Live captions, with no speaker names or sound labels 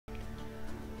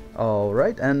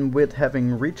Alright, and with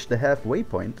having reached the halfway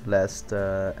point last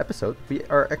episode, we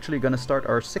are actually gonna start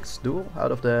our 6th duel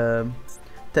out of the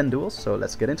 10 duels, so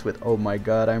let's get into it. Oh my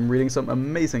god, I'm reading some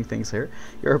amazing things here.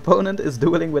 Your opponent is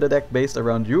dueling with a deck based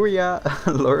around Yuria,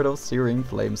 Lord of Searing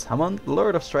Flames, Hamon,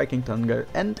 Lord of Striking Thunder,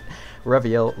 and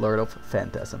Raviel, Lord of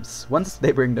Phantasms. Once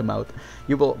they bring them out,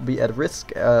 you will be at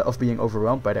risk of being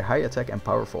overwhelmed by their high attack and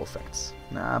powerful effects.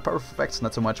 Nah, powerful effects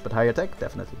not so much, but high attack,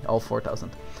 definitely. All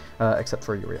 4000, except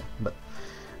for Yuria. But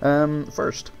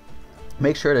first,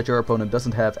 make sure that your opponent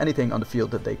doesn't have anything on the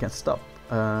field that they can stop.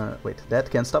 That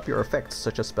can stop your effects,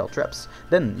 such as spell traps.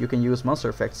 Then you can use monster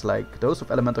effects like those of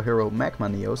Elemental Hero Magma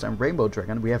Neos and Rainbow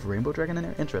Dragon. We have Rainbow Dragon in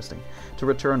here, interesting. To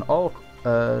return all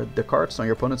the cards on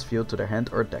your opponent's field to their hand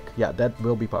or deck. Yeah, that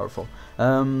will be powerful.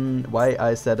 Why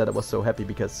I said that I was so happy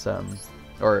because,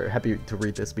 or happy to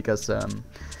read this because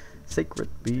Sacred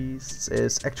Beasts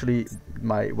is actually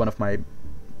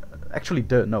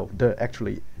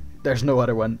there's no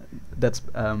other one that's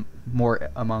more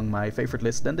among my favorite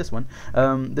lists than this one.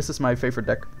 This is my favorite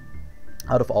deck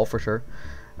out of all for sure.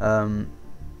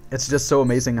 It's just so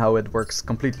amazing how it works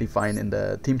completely fine in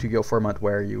the Team Yu-Gi-Oh format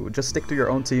where you just stick to your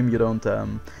own team, you don't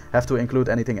have to include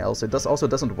anything else. It also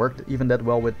doesn't work even that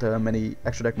well with many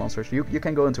extra deck monsters. You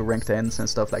can go into rank 10s and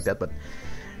stuff like that, but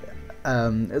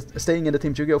staying in the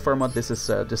Team Yu-Gi-Oh format, this is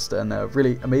just a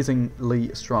really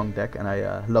amazingly strong deck, and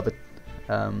I love it.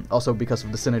 Also because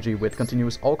of the synergy with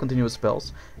all continuous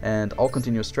spells and all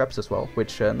continuous traps as well,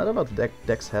 which not a lot of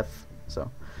decks have, so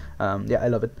yeah, I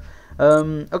love it.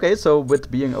 Okay, so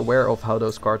with being aware of how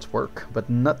those cards work, but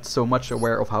not so much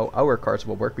aware of how our cards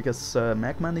will work, because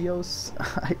Magma Neos,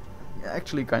 I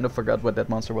actually kind of forgot what that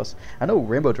monster was. I know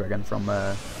Rainbow Dragon from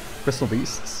Crystal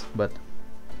Beasts, but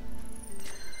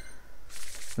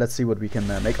let's see what we can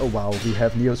make. Oh wow, we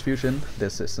have Neos Fusion.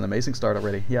 This is an amazing start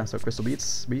already. Yeah, so Crystal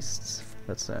Beasts.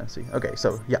 Let's see. Okay,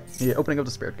 so yeah, the opening of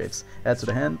the Spirit Gates. Add to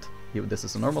the hand. This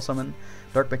is a normal summon.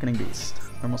 Dark Beckoning Beast.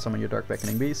 Normal summon your Dark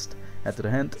Beckoning Beast. Add to the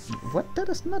hand. What? That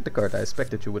is not the card I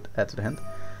expected you would add to the hand.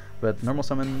 But normal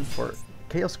summon for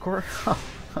Chaos Core.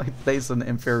 It plays an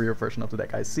inferior version of the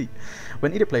deck, I see.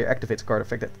 When either player activates a card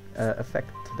effect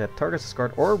that targets this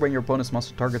card, or when your opponent's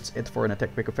monster targets it for an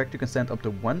attack quick effect, you can send up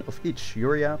to one of each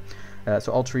Yuria,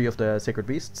 so all 3 of the Sacred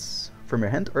Beasts, from your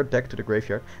hand or deck to the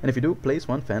graveyard. And if you do, place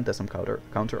 1 Phantasm counter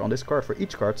on this card for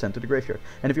each card sent to the graveyard.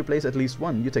 And if you place at least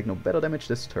 1, you take no battle damage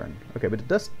this turn. Okay, but it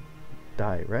does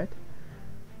die, right?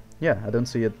 Yeah, I don't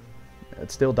see it.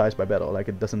 It still dies by battle, like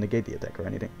it doesn't negate the attack or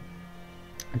anything.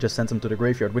 It just sends them to the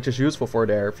graveyard, which is useful for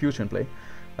their fusion play,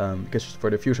 because for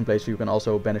the fusion plays you can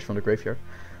also banish from the graveyard.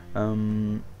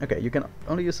 Okay, you can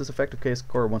only use this effect of Chaos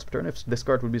Core once per turn. If this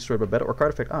card would be destroyed by battle or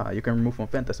card effect, you can remove 1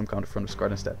 Phantasm counter from this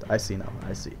card instead. I see now,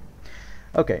 I see.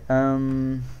 Okay,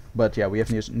 but yeah, we have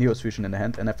Neos Fusion in the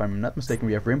hand, and if I'm not mistaken,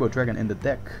 we have Rainbow Dragon in the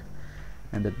deck,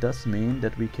 and that does mean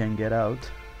that we can get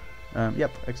out.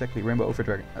 Yep, exactly, Rainbow Over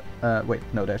Dragon. Wait,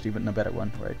 no, there's even a better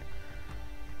one, right?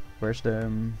 Where's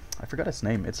the... I forgot its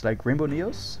name. It's like Rainbow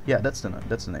Neos? Yeah, that's the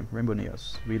name. Rainbow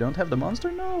Neos. We don't have the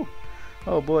monster? No!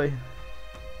 Oh boy.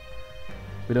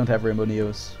 We don't have Rainbow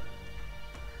Neos.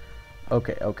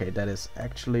 Okay, that is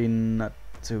actually not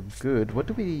too good. What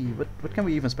can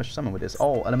we even special summon with this?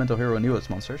 All Elemental Hero Neos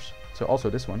monsters. So also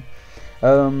this one.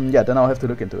 Yeah, then I'll have to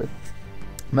look into it.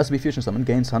 Must be fusion summon,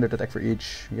 gains 100 attack for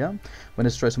each. Yeah. When it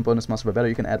destroys an opponent's monster by battle,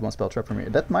 you can add 1 spell trap from here.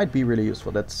 That might be really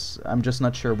useful. I'm just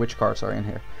not sure which cards are in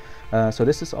here. So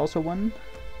this is also one.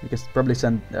 We can probably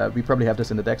send. We probably have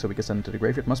this in the deck, so we can send it to the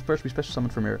graveyard. Must first be special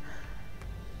summoned from your.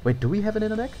 Wait, do we have it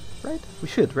in the deck? Right? We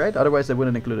should, right? Otherwise, they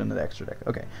wouldn't include it in the extra deck.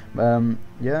 Okay.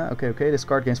 Yeah. Okay. This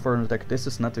card gains 400 attack. This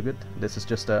is not too good. This is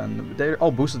just. They're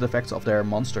all boosted effects of their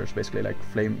monsters, basically, like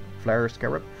Flame Flare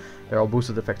Scarab. They're all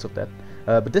boosted effects of that.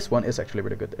 But this one is actually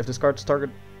really good. If this card's target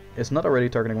is not already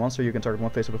targeting a monster, you can target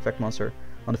 1 face-up effect monster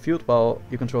on the field while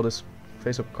you control this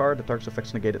face-up card. The target's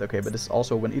effect's negated. Okay, but this is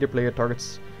also when either player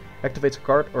activates a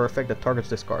card or effect that targets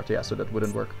this card. Yeah, so that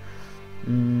wouldn't work.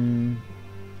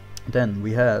 Then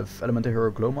we have Elemental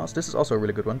Hero Glowmoss. This is also a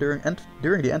really good one.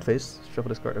 During the end phase, shuffle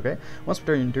this card. Okay. Once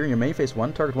per turn during your main phase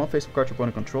 1, target 1 face-up card your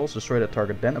opponent controls. Destroy that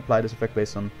target. Then apply this effect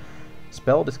based on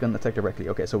spell. This can attack directly.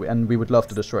 Okay, so we would love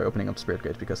to destroy opening up Spirit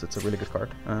Gate because it's a really good card.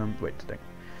 Wait,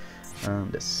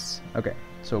 this. Okay,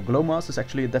 so Glowmoss is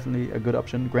actually definitely a good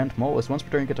option. Grand Mole is once per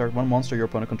turn you can target 1 monster your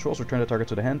opponent controls. Return the target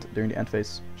to the hand during the end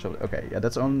phase. So okay, yeah,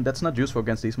 that's not useful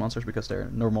against these monsters because they're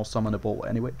normal summonable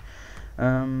anyway.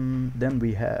 Then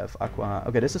we have Aqua.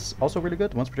 Okay, this is also really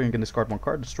good. Once per turn you can discard 1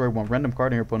 card, destroy 1 random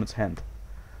card in your opponent's hand.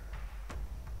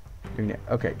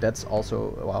 Okay, that's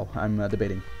also wow. I'm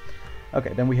debating.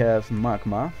 Okay, then we have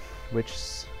Magma, which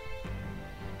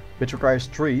which requires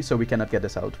 3, so we cannot get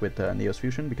this out with Neos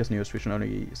Fusion, because Neos Fusion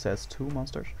only says 2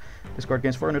 monsters. This card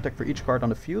gains 400 attack for each card on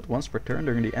the field once per turn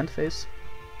during the end phase.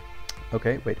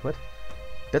 Okay, wait, what?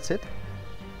 That's it?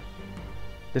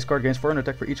 This card gains 400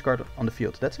 attack for each card on the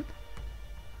field, that's it?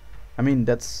 I mean,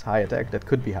 that's high attack, that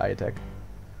could be high attack.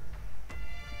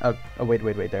 Oh wait,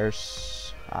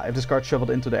 there's... if this card shuffled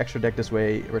into the extra deck this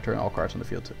way, return all cards on the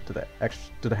field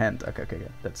to the hand. Okay, yeah,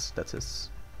 that's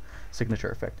his signature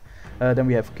effect. Then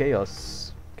we have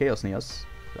Chaos Neos,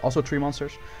 also 3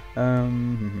 monsters.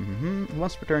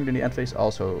 Once per turn in the end phase,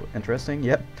 also interesting.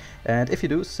 Yep. And if you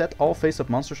do, set all face-up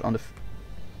monsters on the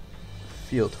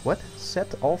field. What?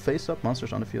 Set all face-up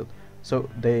monsters on the field. So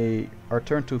they are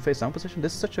turned to face-down position.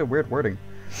 This is such a weird wording.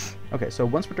 Okay, so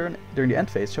once per turn during the end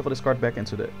phase, shuffle this card back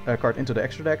into the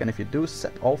extra deck, and if you do,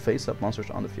 set all face-up monsters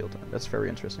on the field. That's very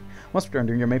interesting. Once per turn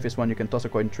during your main phase 1, you can toss a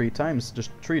coin 3 times. Just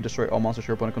 3 destroy all monsters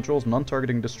your opponent controls.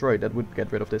 Non-targeting destroy. That would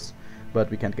get rid of this, but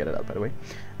we can't get it out, by the way.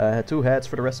 2 heads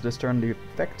for the rest of this turn. The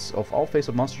effects of all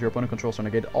face-up monsters your opponent controls are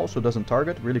negated. Also doesn't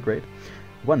target. Really great.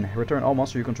 1. Return all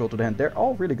monsters you control to the hand. They're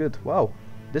all really good. Wow,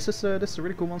 this is a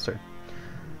really cool monster.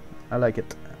 I like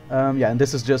it. Yeah, and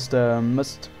this is just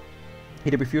must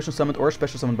either be fusion summoned or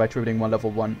special summoned by tributing 1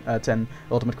 level 10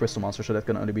 ultimate crystal monster, so that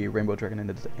can only be Rainbow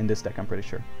Dragon in this deck, I'm pretty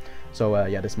sure. So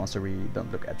yeah, this monster we don't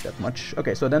look at that much.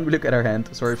 Okay, so then we look at our hand.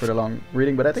 Sorry for the long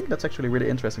reading, but I think that's actually really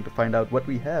interesting to find out what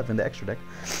we have in the extra deck.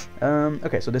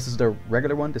 Okay, so this is the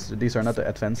regular one. These are not the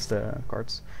advanced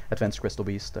cards, advanced Crystal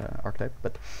Beast archetype.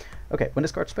 But okay, when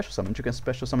this card is special summoned, you can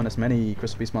special summon as many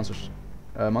Crystal Beast monsters.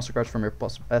 Monster cards from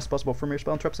as possible from your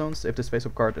spell and trap zones. If this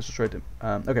face-up card is destroyed,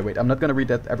 okay, wait, I'm not gonna read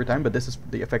that every time, but this is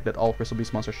the effect that all Crystal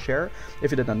Beast monsters share.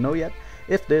 If you did not know yet,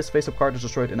 if this face-up card is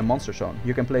destroyed in a monster zone,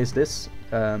 you can place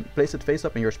it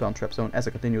face-up in your spell and trap zone as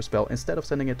a continuous spell instead of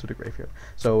sending it to the graveyard.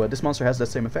 So this monster has that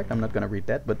same effect. I'm not gonna read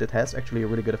that, but it has actually a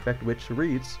really good effect, which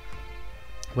reads: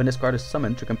 when this card is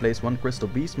summoned, you can place 1 Crystal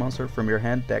Beast monster from your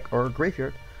hand, deck, or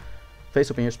graveyard face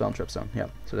up in your spell and trap zone. Yeah,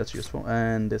 so that's useful.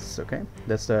 And this, okay,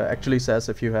 that's actually says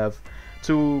if you have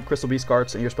 2 Crystal Beast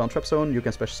cards in your spell and trap zone, you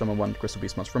can special summon 1 Crystal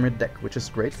Beast monster from your deck, which is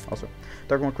great. Also,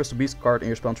 target 1 Crystal Beast card in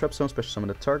your spell and trap zone, special summon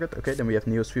the target. Okay, then we have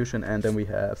Neos Fusion, and then we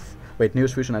have, wait,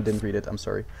 Neos Fusion, I didn't read it, I'm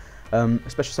sorry.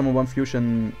 Special summon 1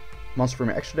 Fusion monster from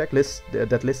your extra deck.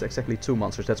 That lists exactly 2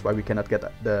 monsters. That's why we cannot get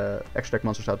the extra deck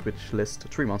monsters out, which list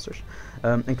 3 monsters,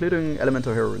 including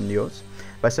Elemental Hero Neos.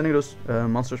 By sending those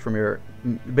monsters from your,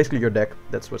 basically your deck,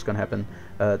 that's what's gonna happen,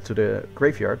 to the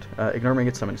graveyard, ignoring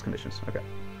its summoning conditions. Okay.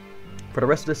 For the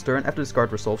rest of this turn, after this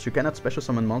card resolves, you cannot special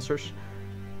summon monsters.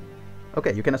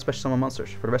 Okay, you cannot special summon monsters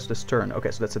for the rest of this turn.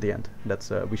 Okay, so that's at the end.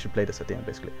 That's we should play this at the end,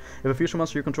 basically. If a fusion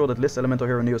monster you control that lists Elemental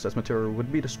Hero Neos as material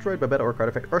would be destroyed by battle or card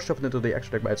effect or shuffled into the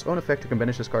extra deck by its own effect, you can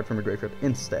banish this card from your graveyard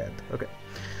instead. Okay.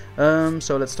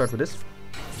 So let's start with this.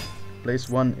 Place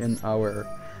 1 in our...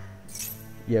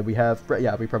 Yeah, we have...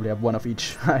 Yeah, we probably have 1 of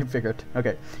each, I figured.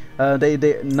 Okay.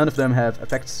 None of them have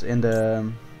effects in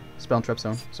the... spell and trap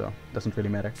zone, so doesn't really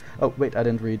matter. Oh wait, I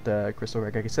didn't read Crystal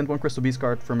Reg. I can send 1 Crystal Beast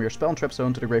card from your spell and trap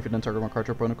zone to the graveyard and target 1 card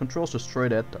your opponent controls. Destroy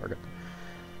that target.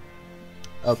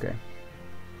 Okay.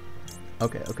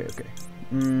 Okay.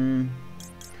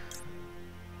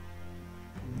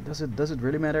 Does it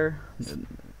really matter?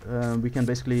 We can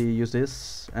basically use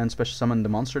this and special summon the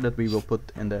monster that we will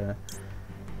put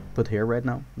here right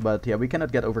now. But yeah, we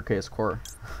cannot get over Chaos Core.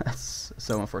 That's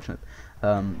so unfortunate.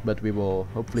 But we will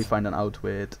hopefully find an out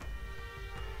with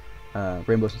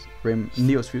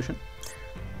Neos Fusion.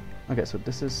 Okay, so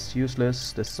this is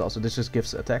useless. This just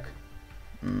gives attack.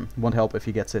 Won't help if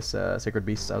he gets his Sacred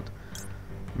Beasts out.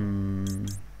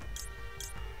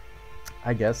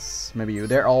 I guess maybe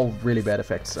they're all really bad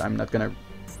effects. I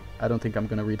don't think I'm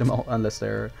gonna read them all unless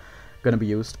they're gonna be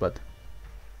used. But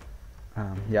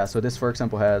yeah, so this for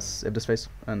example has, if this face,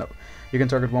 no, you can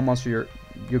target 1 monster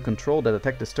you control that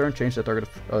attack this turn, change the target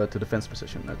to defense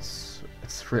position. It's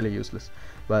really useless,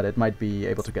 but it might be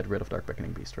able to get rid of Dark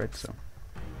Beckoning Beast, right?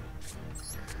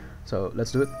 So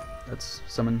let's do it. Let's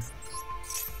summon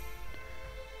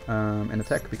an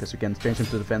attack, because you can change him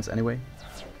to defense anyway,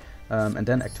 and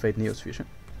then activate Neos Fusion.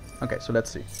 Okay, so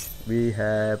let's see. We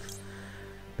have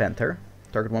Panther.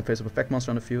 Target 1 face-up effect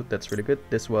monster on the field. That's really good.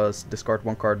 This was discard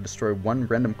 1 card, destroy 1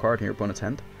 random card in your opponent's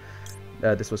hand.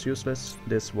 This was useless.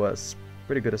 This was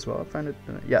pretty good as well. I find it.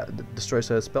 Yeah,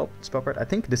 destroys a spell card. I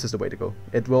think this is the way to go.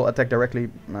 It will attack directly,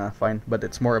 fine, but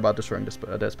it's more about destroying the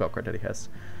spell card that he has.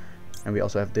 And we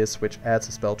also have this, which adds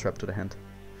a spell trap to the hand.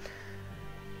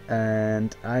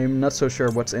 And I'm not so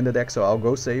sure what's in the deck, so I'll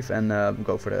go safe and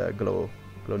go for the Glow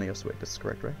Neos. Wait, this is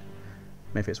correct, right?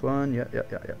 Main phase 1. Yeah.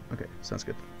 Okay, sounds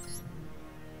good.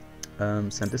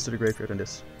 Send this to the graveyard and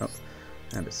this. Oh.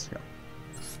 And this, yeah.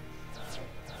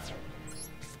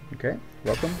 Okay,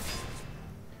 welcome.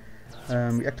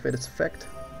 We activate its effect.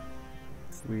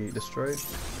 We destroy it.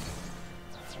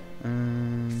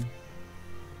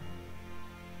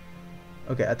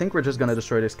 Okay, I think we're just gonna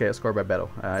destroy this chaos core by battle.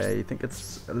 I think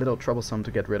it's a little troublesome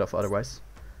to get rid of otherwise.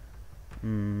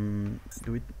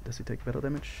 Does he take battle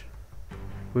damage?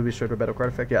 Will be destroyed by battle card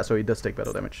effect? Yeah, so he does take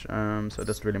battle damage. So it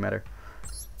doesn't really matter.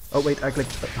 Oh wait, I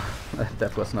clicked.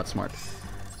 That was not smart.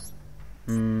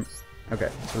 Okay,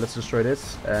 so let's destroy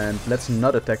this and let's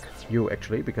not attack you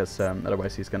actually, because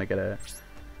otherwise he's gonna get a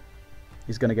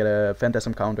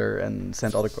phantasm counter and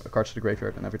send all the cards to the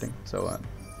graveyard and everything. So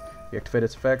we activate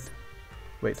its effect.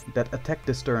 Wait, that attacked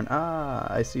this turn. Ah,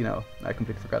 I see now. I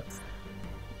completely forgot.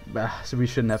 So we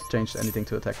shouldn't have changed anything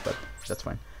to attack, but that's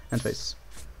fine. End phase.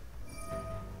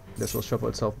 This will shuffle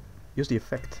itself. Use the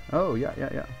effect. Oh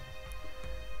yeah.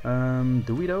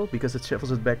 Do we though? Because it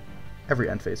shuffles it back every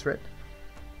end phase, right?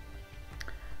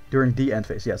 During the end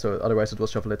phase, yeah, so otherwise it will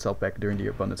shuffle itself back during the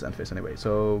opponent's end phase anyway.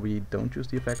 So we don't use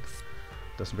the effect.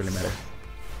 Doesn't really matter.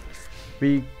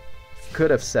 We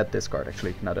could have set this card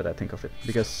actually, now that I think of it.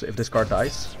 Because if this card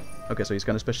dies... Okay, so he's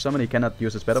gonna special summon, he cannot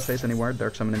use his battle phase anymore.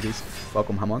 Dark Summon in these.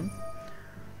 Welcome Hamon.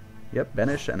 Yep,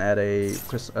 banish and add a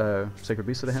Sacred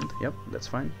Beast to the hand. Yep, that's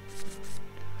fine.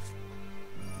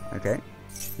 Okay.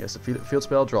 He has a field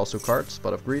spell, draws 2 cards,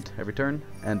 Spot of Greed every turn.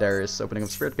 And there is Opening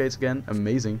of Spirit Gates again,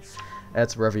 amazing.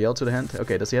 Adds Raviel to the hand.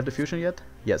 Okay, does he have the fusion yet?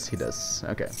 Yes, he does.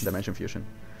 Okay, Dimension Fusion.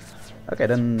 Okay,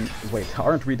 then... Wait,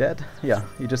 aren't we dead? Yeah,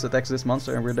 he just attacks this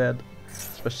monster and we're dead.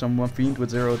 Especially someone Fiend with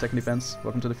 0 attack and defense.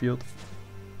 Welcome to the field.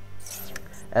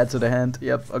 Add to the hand.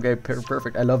 Yep, okay,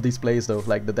 perfect. I love these plays though.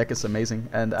 Like, the deck is amazing.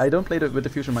 And I don't play with the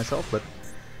fusion myself, but...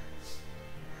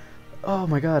 Oh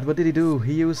my god, what did he do?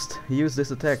 He used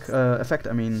this attack. Effect,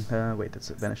 I mean... wait, it's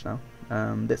vanished now.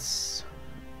 This...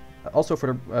 Also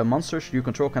for the monsters you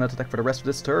control cannot attack for the rest of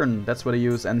this turn. That's what he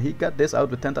used, and he got this out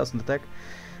with 10,000 attack.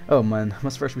 Oh man,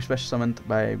 must first be special summoned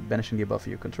by banishing the above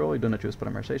you control. You do not use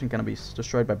polymerization, cannot be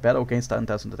destroyed by battle, gains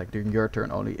 10,000 attack during your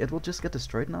turn only. It will just get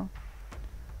destroyed now?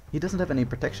 He doesn't have any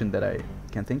protection that I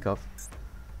can think of.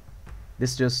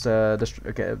 This just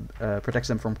protects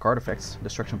them from card effects,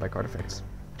 destruction by card effects,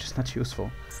 which is not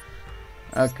useful.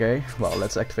 Okay, well,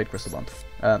 let's activate Crystal Bond.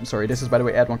 Sorry, this is, by the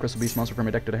way, add 1 Crystal Beast monster from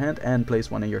your deck to the hand and place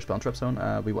 1 in your spell and trap zone.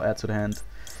 We will add to the hand.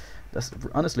 This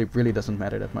honestly really doesn't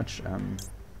matter that much.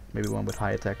 Maybe one with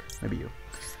high attack, maybe you.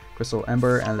 Crystal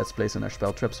Ember, and let's place in our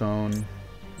spell trap zone.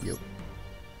 You.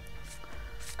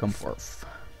 Come forth.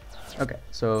 Okay,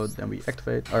 so then we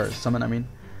activate, or summon, I mean.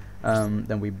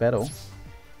 Then we battle.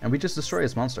 And we just destroy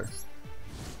his monster.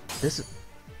 This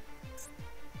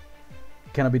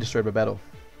cannot be destroyed by battle.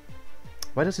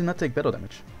 Why does he not take battle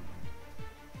damage?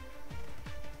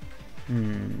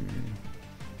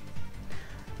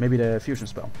 Maybe the fusion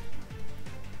spell.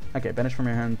 Okay, banish from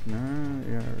your hand.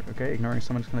 Okay, ignoring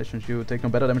summon conditions. You take no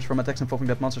battle damage from attacks involving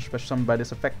that monster special summoned by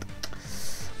this effect.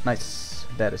 Nice.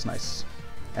 That is nice.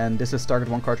 And this is target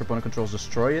 1 card your opponent controls,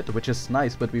 destroy it, which is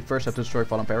nice, but we first have to destroy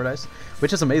Fallen Paradise,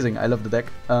 which is amazing. I love the deck.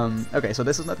 Okay, so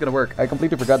this is not gonna work. I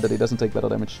completely forgot that he doesn't take battle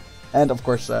damage. And of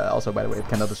course, also, by the way, it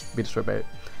cannot be destroyed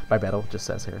by battle, just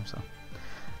says here, so.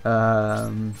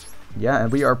 Yeah, and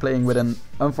we are playing with an,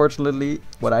 unfortunately,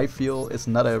 what I feel is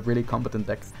not a really competent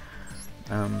deck.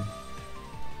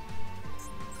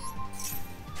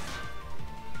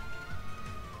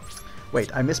 Wait,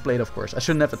 I misplayed, of course. I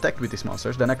shouldn't have attacked with these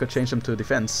monsters, then I could change them to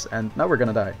defense, and now we're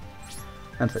gonna die.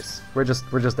 End phase. We're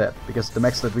just dead, because the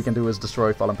max that we can do is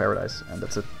destroy Fallen Paradise, and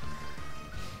that's it.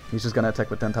 He's just gonna attack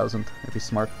with 10,000, if he's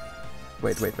smart.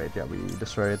 Wait, yeah, we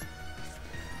destroy it.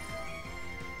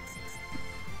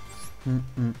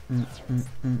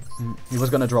 He was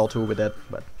gonna draw 2 with that,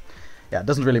 but yeah, it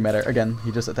doesn't really matter. Again,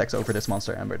 he just attacks over this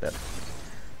monster and we're dead.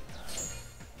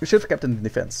 We should have kept in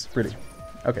defense, really.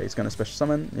 Okay, he's gonna special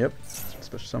summon. Yep,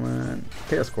 special summon.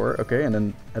 Chaos Core. Okay, and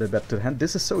then add it back to the hand.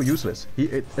 This is so useless.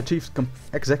 He achieves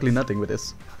exactly nothing with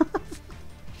this.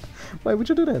 Why would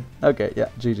you do that? Okay, yeah,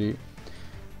 GG.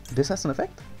 This has an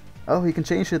effect? Oh, he can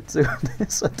change it to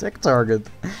this attack target.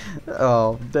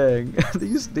 Oh, dang.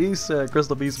 these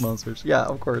Crystal Beast monsters. Yeah,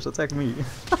 of course, attack me.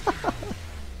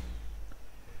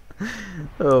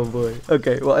 Oh boy.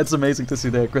 Okay, well, it's amazing to see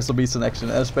the Crystal Beast in action,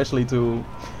 especially to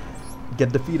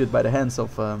get defeated by the hands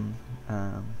of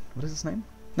what is his name?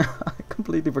 I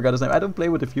completely forgot his name. I don't play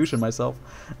with the fusion myself,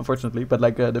 unfortunately, but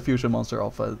like the fusion monster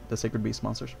of the Sacred Beast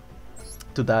monsters.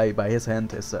 To die by his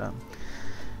hand is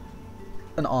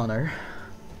an honor.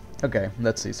 Okay,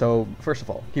 let's see. So first of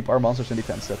all, keep our monsters in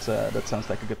defense. That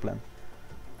sounds like a good plan.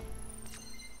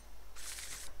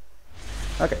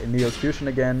 Okay, Neo's fusion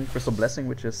again, Crystal Blessing,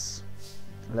 which is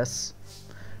less.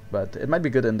 But it might be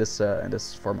good in this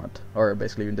format, or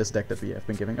basically in this deck that we have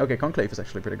been giving. Okay, Conclave is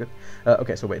actually pretty good.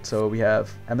 Okay, so wait, so we have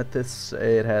Amethyst.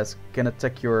 It can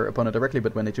attack your opponent directly,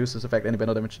 but when it chooses effect, any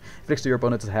battle damage inflicted to your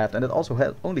opponent is halved, and it also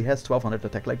only has 1200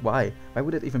 attack. Like, why? Why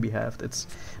would it even be halved?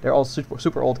 They're all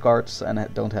super old cards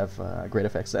and don't have great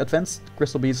effects. Advanced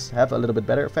Crystal Beasts have a little bit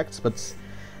better effects, but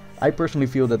I personally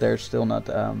feel that they're still not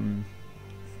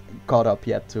caught up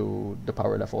yet to the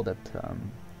power level that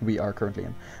we are currently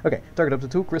in. Okay, target up to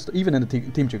 2 crystal, even in the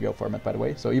Team Yu-Gi-Oh format, by the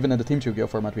way. So even in the Team Yu-Gi-Oh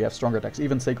format, we have stronger decks.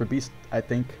 Even Sacred Beasts, I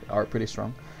think, are pretty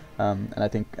strong. And I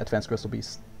think Advanced Crystal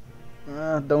Beasts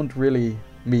don't really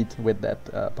meet with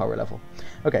that power level.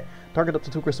 Okay, target up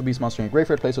to 2 Crystal Beast monster in your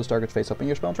graveyard, place those targets face up in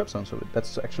your spell and trap zone. So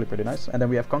that's actually pretty nice. And then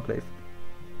we have Conclave.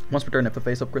 Once per turn, if a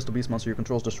face-up Crystal Beast monster you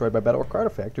control is destroyed by battle or card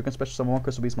effect, you can special summon 1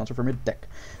 Crystal Beast monster from your deck.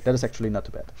 That is actually not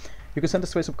too bad. You can send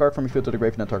this face-up card from your field to the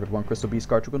grave and then target 1 Crystal Beast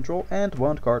card you control and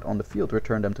 1 card on the field.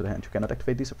 Return them to the hand. You cannot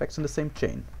activate these effects in the same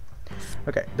chain.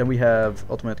 Okay, then we have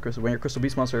Ultimate Crystal. When your Crystal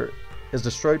Beast monster is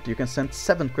destroyed, you can send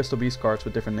 7 Crystal Beast cards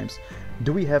with different names.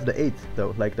 Do we have the 8th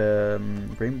though? Like the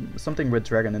something with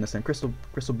dragon in the same Crystal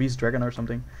Beast Dragon or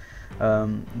something.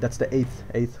 That's the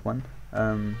 8th one.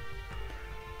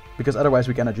 Because otherwise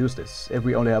we cannot use this if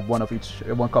we only have one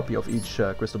copy of each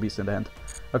Crystal Beast in the hand.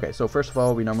 Okay, so first of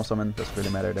all we normal summon, doesn't really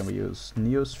matter. Then we use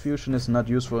Neos Fusion. Is not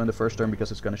useful in the first turn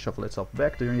because it's going to shuffle itself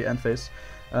back during the end phase.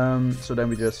 So then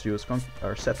we just use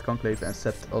set Conclave and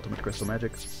set Ultimate Crystal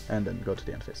Magic and then go to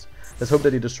the end phase. Let's hope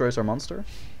that he destroys our monster,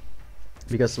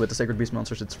 because with the Sacred Beast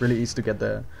monsters it's really easy to get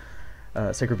the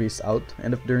Sacred Beast out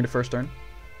during the first turn.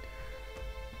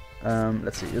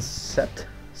 Let's see, is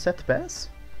set pass?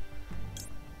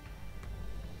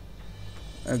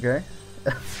 Okay,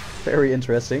 very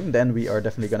interesting. Then we are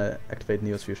definitely gonna activate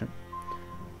Neos Fusion.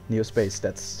 Neo Space,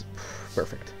 that's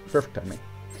perfect. Perfect timing.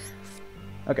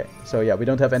 Okay, so yeah, we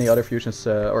don't have any other fusions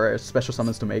or special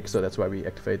summons to make, so that's why we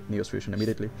activate Neos Fusion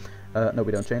immediately. No,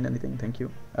 we don't chain anything, thank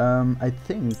you. I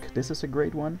think this is a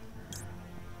great one.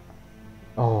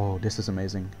 Oh, this is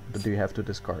amazing. But do you have to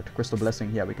discard? Crystal Blessing,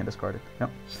 yeah, we can discard it. No.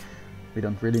 We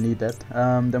don't really need that.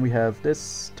 Then we have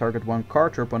this, target 1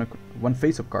 card or opponent, 1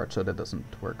 face-up card, so that doesn't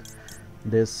work.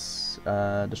 This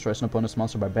destroys an opponent's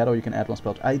monster by battle, you can add 1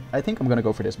 spell. I think I'm gonna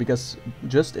go for this, because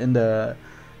just in the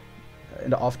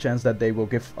off chance that they will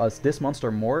give us this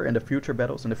monster more in the future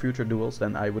battles, in the future duels,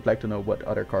 then I would like to know what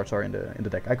other cards are in the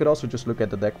deck. I could also just look at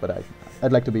the deck, but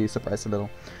I'd like to be surprised a little.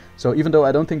 So even though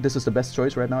I don't think this is the best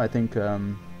choice right now, I think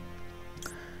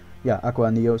yeah, Aqua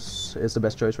Neos is the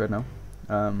best choice right now.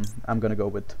 I'm gonna go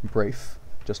with Brave,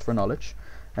 just for knowledge.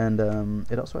 And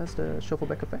it also has the shuffle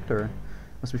back effect, or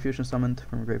must be fusion summoned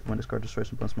from a grave. When this card destroys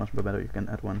an opponent's monster by battle, you can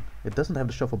add 1. It doesn't have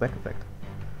the shuffle back effect.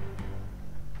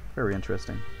 Very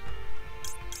interesting.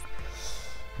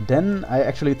 Then I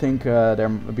actually think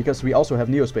because we also have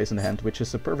Neo Space in the hand, which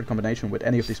is a perfect combination with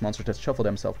any of these monsters that shuffle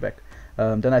themselves back.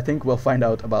 Then I think we'll find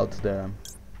out about the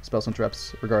spells and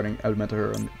traps regarding Elemental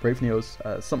Hero and Brave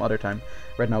Neos some other time.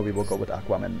 Right now we will go with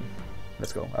Aquaman.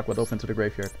 Let's go. Aqua Dolphin to the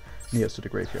graveyard, Neos to the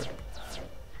graveyard,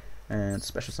 and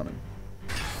special summon.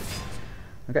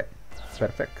 Okay,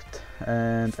 perfect.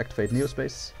 And activate Neo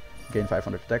Space, gain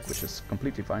 500 attack, which is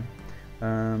completely fine.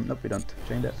 Nope, we don't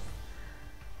change that.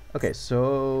 Okay,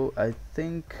 so I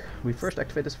think we first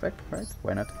activate this effect, right?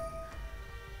 Why not?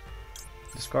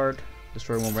 Discard,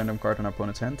 destroy 1 random card on our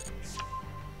opponent's hand.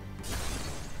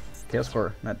 Chaos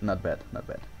Core, not bad, not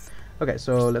bad. Okay,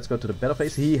 so let's go to the battle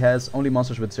phase. He has only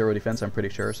monsters with 0 defense, I'm pretty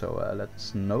sure, so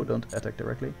don't attack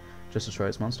directly. Just destroy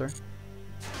his monster.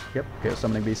 Yep, Chaos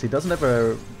Summoning Beast. He doesn't have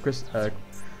a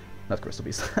not Crystal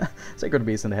Beast, Sacred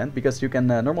Beast in the hand, because you can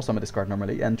normal summon this card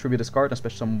normally, and tribute this card and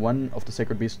special summon 1 of the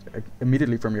Sacred Beast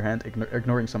immediately from your hand,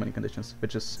 ignoring summoning conditions,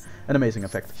 which is an amazing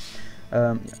effect.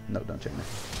 Yeah, no, don't chain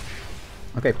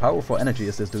it. Okay, Powerful Energy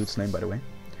is this dude's name, by the way,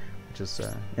 which is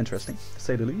interesting, to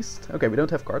say the least. Okay, we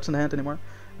don't have cards in the hand anymore.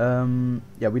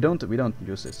 Yeah, we don't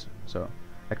use this, so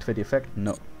activate the effect,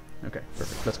 no. Okay,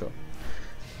 perfect, let's go.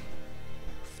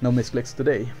 No misclicks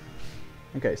today.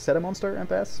 Okay, set a monster and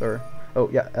pass, or... Oh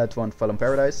yeah, add 1 Fallen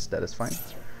Paradise, that is fine.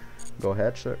 Go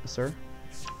ahead, sir.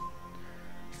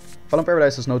 Fallen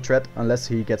Paradise is no threat unless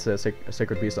he gets a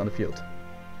Sacred Beast on the field.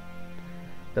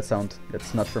 That's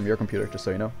not from your computer, just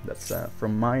so you know. That's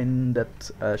from mine,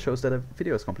 that shows that a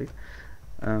video is complete.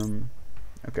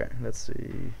 Okay, let's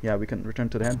see. Yeah, we can return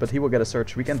to the hand, but he will get a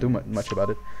search. We can't do much about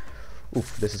it.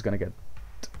 Oof, this is gonna get...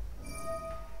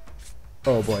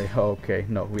 Oh boy, okay,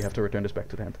 no, we have to return this back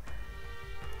to the hand.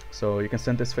 So you can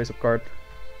send this face-up card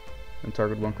and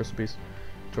target 1 Crystal Beast.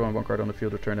 Draw 1 card on the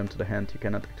field, return them to the hand. You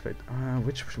cannot activate...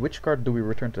 which card do we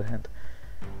return to the hand?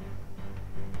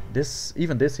 This,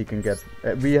 even this he can get,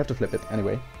 we have to flip it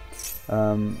anyway.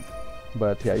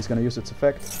 But yeah, he's gonna use its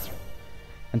effect.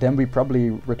 And then we probably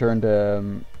return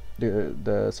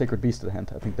the Sacred Beast to the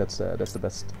hand. I think that's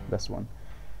the best one.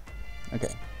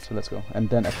 Okay, so let's go. And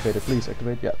then activate it, please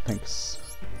activate. Yeah, thanks.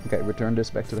 Okay, return this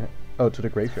back to the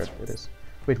graveyard. It is.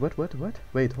 Wait, what?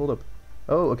 Wait, hold up.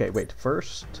 Oh, okay, wait.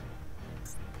 First,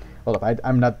 hold up.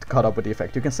 I'm not caught up with the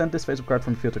effect. You can send this face-up card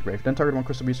from the field to grave. Then target one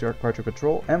crystal beast card you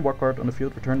control and one card on the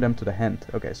field. Return them to the hand.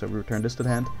 Okay, so we return this to the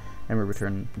hand and we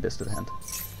return this to the hand.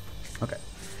 Okay.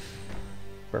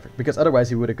 Perfect, because otherwise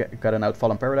he would have gotten out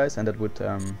Fallen Paradise, and that would,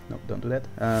 no, don't do that,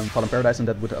 Fallen Paradise, and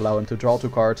that would allow him to draw 2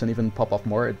 cards and even pop off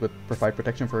more. It would provide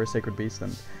protection for his Sacred Beast,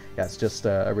 and yeah, it's just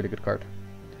a really good card.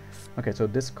 Okay, so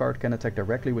this card can attack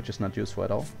directly, which is not useful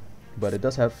at all, but it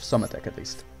does have some attack at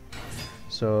least.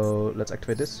 So let's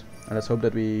activate this, and let's hope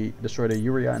that we destroy the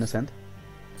Uria in his hand.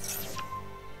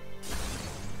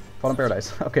 Fallen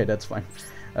Paradise, okay, that's fine.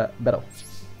 Battle.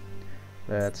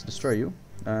 Let's destroy you.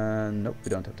 Nope, we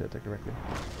don't have to attack directly.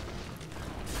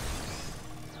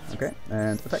 Okay,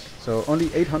 and attack. So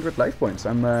only 800 life points.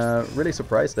 I'm really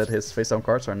surprised that his face down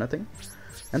cards are nothing.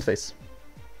 And face.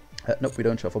 Nope, we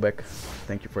don't shuffle back.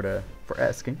 Thank you for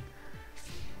asking.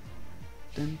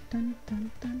 Dun, dun,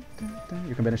 dun, dun, dun, dun.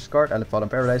 You can banish this card. I let Fallen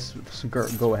Paradise.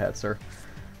 Go ahead, sir.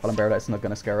 Fallen Paradise is not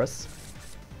gonna scare us.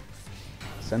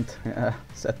 Sent.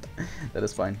 Set. That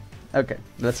is fine. Okay,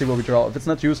 let's see what we draw. If it's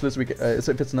not useless, we can, if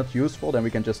it's not useful, then we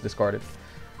can just discard it.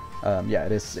 Yeah,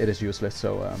 it is useless,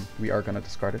 so we are gonna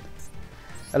discard it.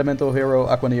 Elemental Hero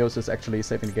Aquaneos is actually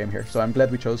saving the game here, so I'm glad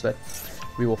we chose that.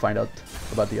 We will find out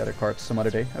about the other cards some other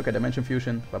day. Okay, Dimension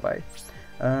Fusion, bye bye.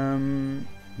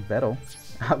 Battle.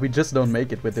 We just don't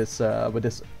make it with this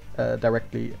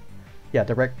directly. Yeah,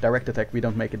 direct attack. We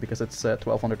don't make it because it's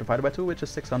 1200 divided by 2, which is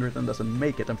 600, and doesn't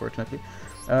make it, unfortunately.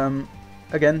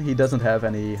 Again, he doesn't have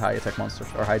any high attack monsters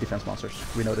or high defense monsters.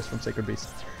 We know this from Sacred Beast.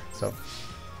 So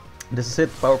this is it.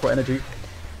 Powerful energy.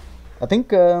 I think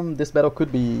this battle could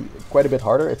be quite a bit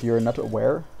harder if you're not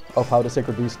aware of how the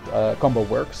Sacred Beast combo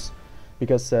works,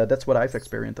 because that's what I've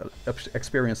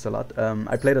experienced a lot.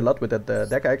 I played a lot with that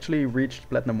deck. I actually reached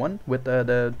Platinum 1 with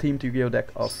the Team Yu-Gi-Oh deck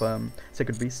of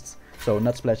Sacred Beasts. So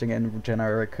not splashing in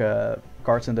generic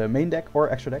cards in the main deck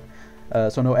or extra deck.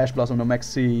 So no Ash Blossom, no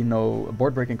Maxi, no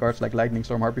board-breaking cards like Lightning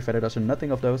Storm, Harpy Feather Duster,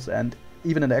 nothing of those. And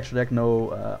even in the extra deck,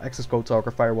 no Access Code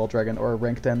Talker, Firewall Dragon, or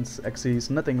Rank 10s, Xyz,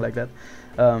 nothing like that.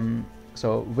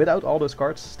 So without all those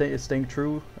cards staying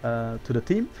true to the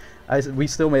team, we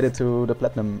still made it to the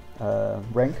Platinum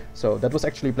rank. So that was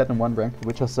actually Platinum 1 rank,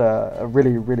 which was a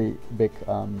really, really big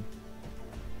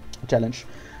challenge.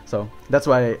 So that's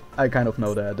why I kind of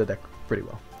know the deck pretty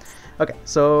well. Okay,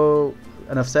 so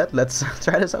enough said, let's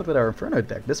try this out with our Inferno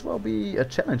deck. This will be a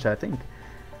challenge, I think.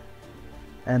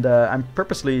 And I'm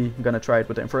purposely gonna try it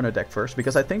with the Inferno deck first,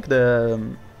 because I think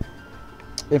the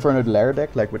Inferno Lair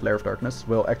deck, like with Lair of Darkness,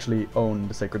 will actually own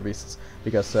the Sacred Beasts,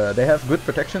 because they have good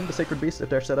protection, the Sacred Beasts, if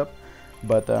they're set up,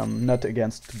 but not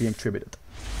against being tributed.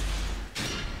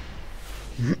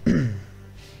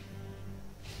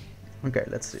 Okay,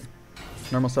 let's see.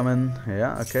 Normal summon,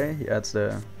 yeah, okay, he adds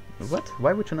the... What?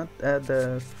 Why would you not add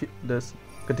the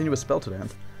continuous spell to the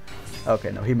hand?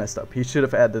 Okay, no, he messed up. He should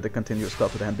have added the continuous spell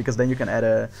to the hand, because then you can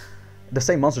add the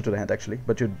same monster to the hand, actually,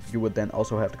 but you would then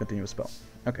also have the continuous spell.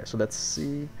 Okay, so let's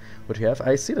see what you have.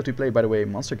 I see that we play, by the way,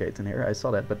 Monster Gate in here. I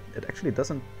saw that, but it actually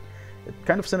doesn't... It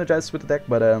kind of synergizes with the deck,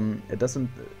 but it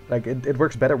doesn't... Like, it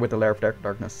works better with the Lair of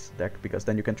Darkness deck, because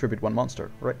then you can tribute one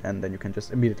monster, right? And then you can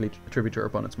just immediately tribute your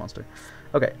opponent's monster.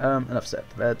 Okay, enough said.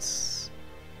 Let's...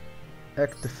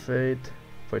 activate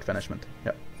Void Banishment.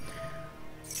 Yeah.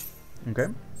 Okay,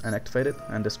 and activate it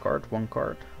and discard one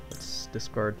card. Let's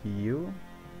discard you.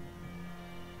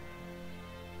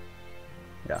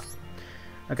 Yeah.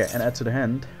 Okay, and add to the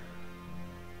hand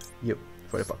you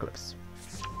for the Apocalypse.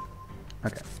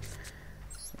 Okay.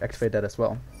 Activate that as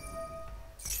well.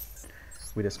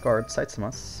 We discard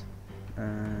Saitsamas.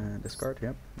 Discard,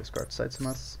 yep. Discard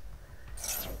Saitsamas.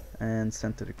 And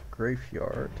send to the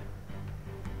graveyard.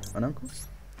 Uncle?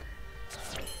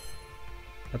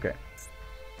 Okay.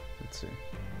 Let's see.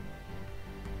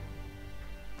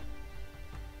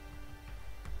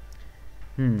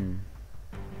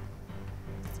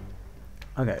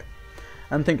 Okay.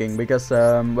 I'm thinking, because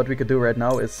what we could do right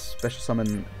now is special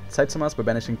summon Saitsamas by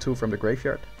banishing 2 from the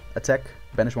graveyard. Attack,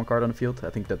 banish 1 card on the field. I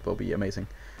think that will be amazing.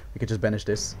 We could just banish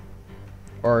this.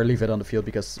 Or leave it on the field,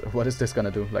 because what is this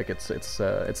gonna do? Like, it's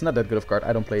not that good of card.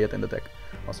 I don't play it in the deck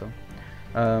also.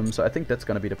 So I think that's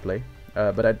gonna be the play.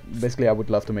 But basically I would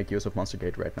love to make use of Monster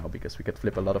Gate right now, because we could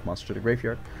flip a lot of monsters to the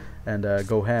graveyard and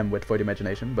go ham with Void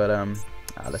Imagination. But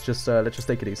let's just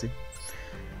take it easy.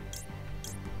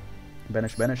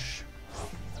 Banish, banish.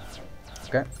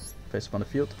 Okay, face up on the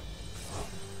field.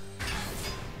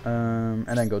 And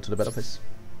then go to the battle phase.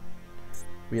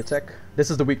 We attack.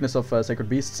 This is the weakness of Sacred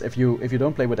Beasts if you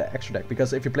don't play with the extra deck,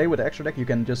 because if you play with the extra deck you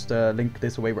can just link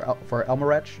this away for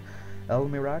Elmirage,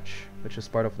 which is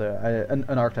part of the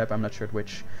an archetype, I'm not sure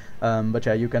which, but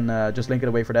yeah, you can just link it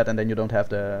away for that, and then you don't have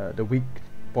the weak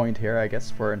point here, I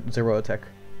guess, for 0 attack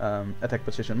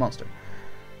position monster.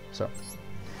 So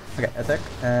okay, attack,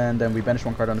 and then we banish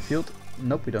 1 card on the field.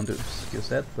 Nope, we don't use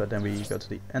that, but then we go to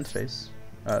the end phase.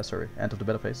 Sorry, end of the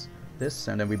battle phase. This,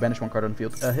 and then we banish 1 card on the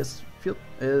field.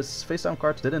 His face down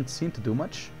cards didn't seem to do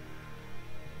much.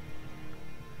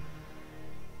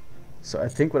 So I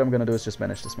think what I'm gonna do is just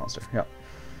banish this monster. Yeah.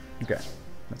 Okay,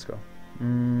 let's go.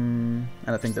 And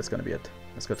I think that's gonna be it.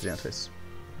 Let's go to the end phase.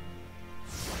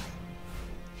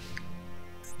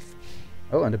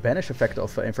 Oh, and the banish effect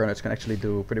of Infernoids can actually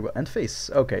do pretty well. End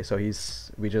phase. Okay, so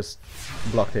we just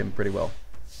blocked him pretty well.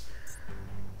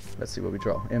 Let's see what we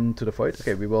draw. Into the Void.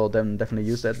 Okay, we will then definitely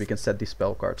use that. We can set these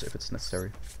spell cards if it's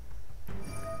necessary.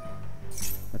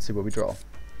 Let's see what we draw.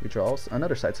 We draw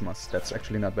another Saitsumas. That's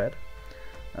actually not bad.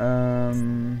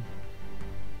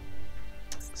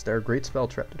 Is there a great spell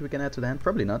trap that we can add to the hand?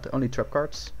 Probably not. Only trap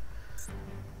cards.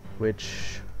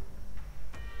 Which...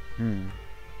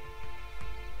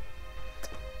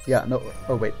 Yeah, no...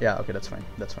 Oh wait, yeah, okay, that's fine.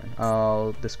 That's fine.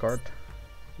 I'll discard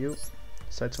you.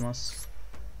 Saitsumas.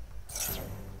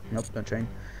 Nope, don't chain.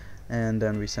 And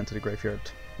then we send to the graveyard.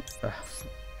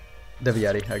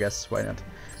 Deviati, I guess, why not?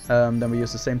 Then we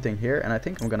use the same thing here, and I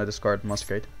think I'm gonna discard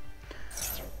Monster Gate.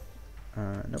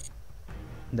 Nope.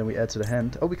 Then we add to the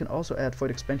hand. Oh, we can also add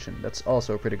Void Expansion. That's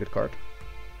also a pretty good card.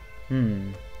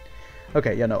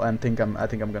 Okay, yeah, no, I think I'm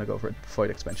gonna go for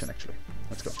Void Expansion actually.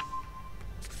 Let's go.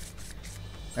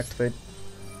 Activate.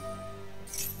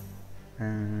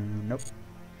 Nope.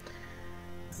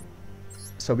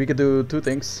 So we could do 2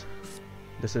 things.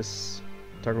 This is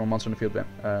target 1 monster on the field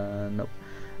ban. Nope.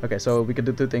 Okay, so we could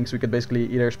do 2 things. We could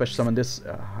basically either special summon this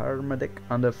Harmadic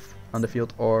on the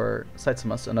field, or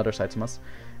Saitsumas, another Saitsumas.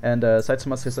 And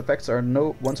Saitsumas, his effects are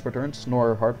no once per turns,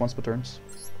 nor hard once per turns.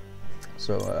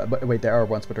 So, but wait, there are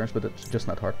once per turns, but it's just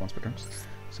not hard once per turns.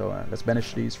 So let's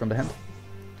banish these from the hand,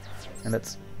 and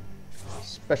let's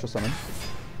special summon,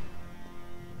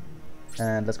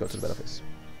 and let's go to the battle phase.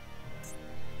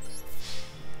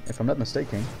 If I'm not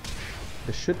mistaken,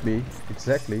 this should be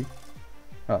exactly...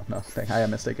 Oh, no, I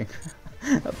am mistaken.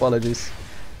 Apologies.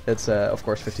 It's, of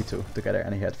course, 52 together,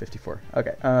 and he had 54.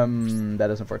 Okay, that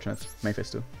is unfortunate. Main phase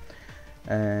 2.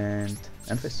 And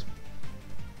end phase.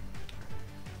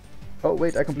 Oh,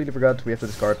 wait, I completely forgot. We have to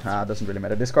discard. Doesn't really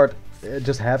matter. Discard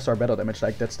just halves our battle damage.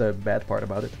 Like, that's the bad part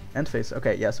about it. End phase.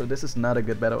 Okay, yeah, so this is not a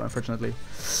good battle, unfortunately.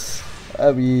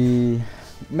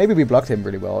 Maybe we blocked him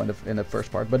really well in the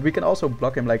first part, but we can also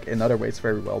block him like in other ways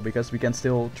very well, because we can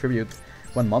still tribute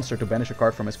 1 monster to banish a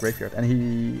card from his graveyard,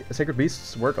 and Sacred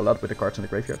Beasts work a lot with the cards in the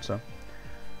graveyard. So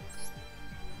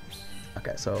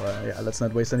okay, so yeah, let's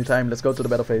not waste any time. Let's go to the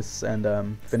battle phase and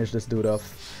finish this dude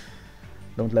off.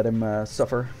 Don't let him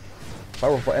suffer.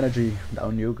 Powerful energy,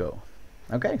 down you go.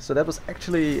 Okay, so that was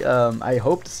actually I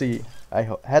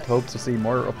had hoped to see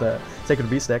more of the Sacred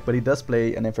Beast deck, but he does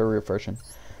play an inferior version.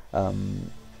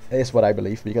 Is what I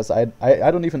believe, because I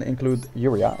don't even include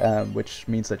Uria, which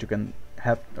means that you can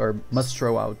have or must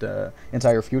throw out the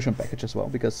entire fusion package as well,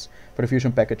 because for the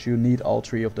fusion package you need all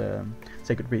 3 of the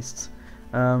Sacred Beasts.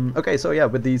 Okay, so yeah,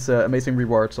 with these amazing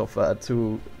rewards of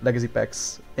 2 legacy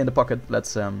packs in the pocket,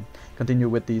 let's continue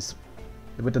with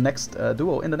the next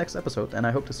duel in the next episode, and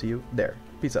I hope to see you there.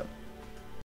 Peace out.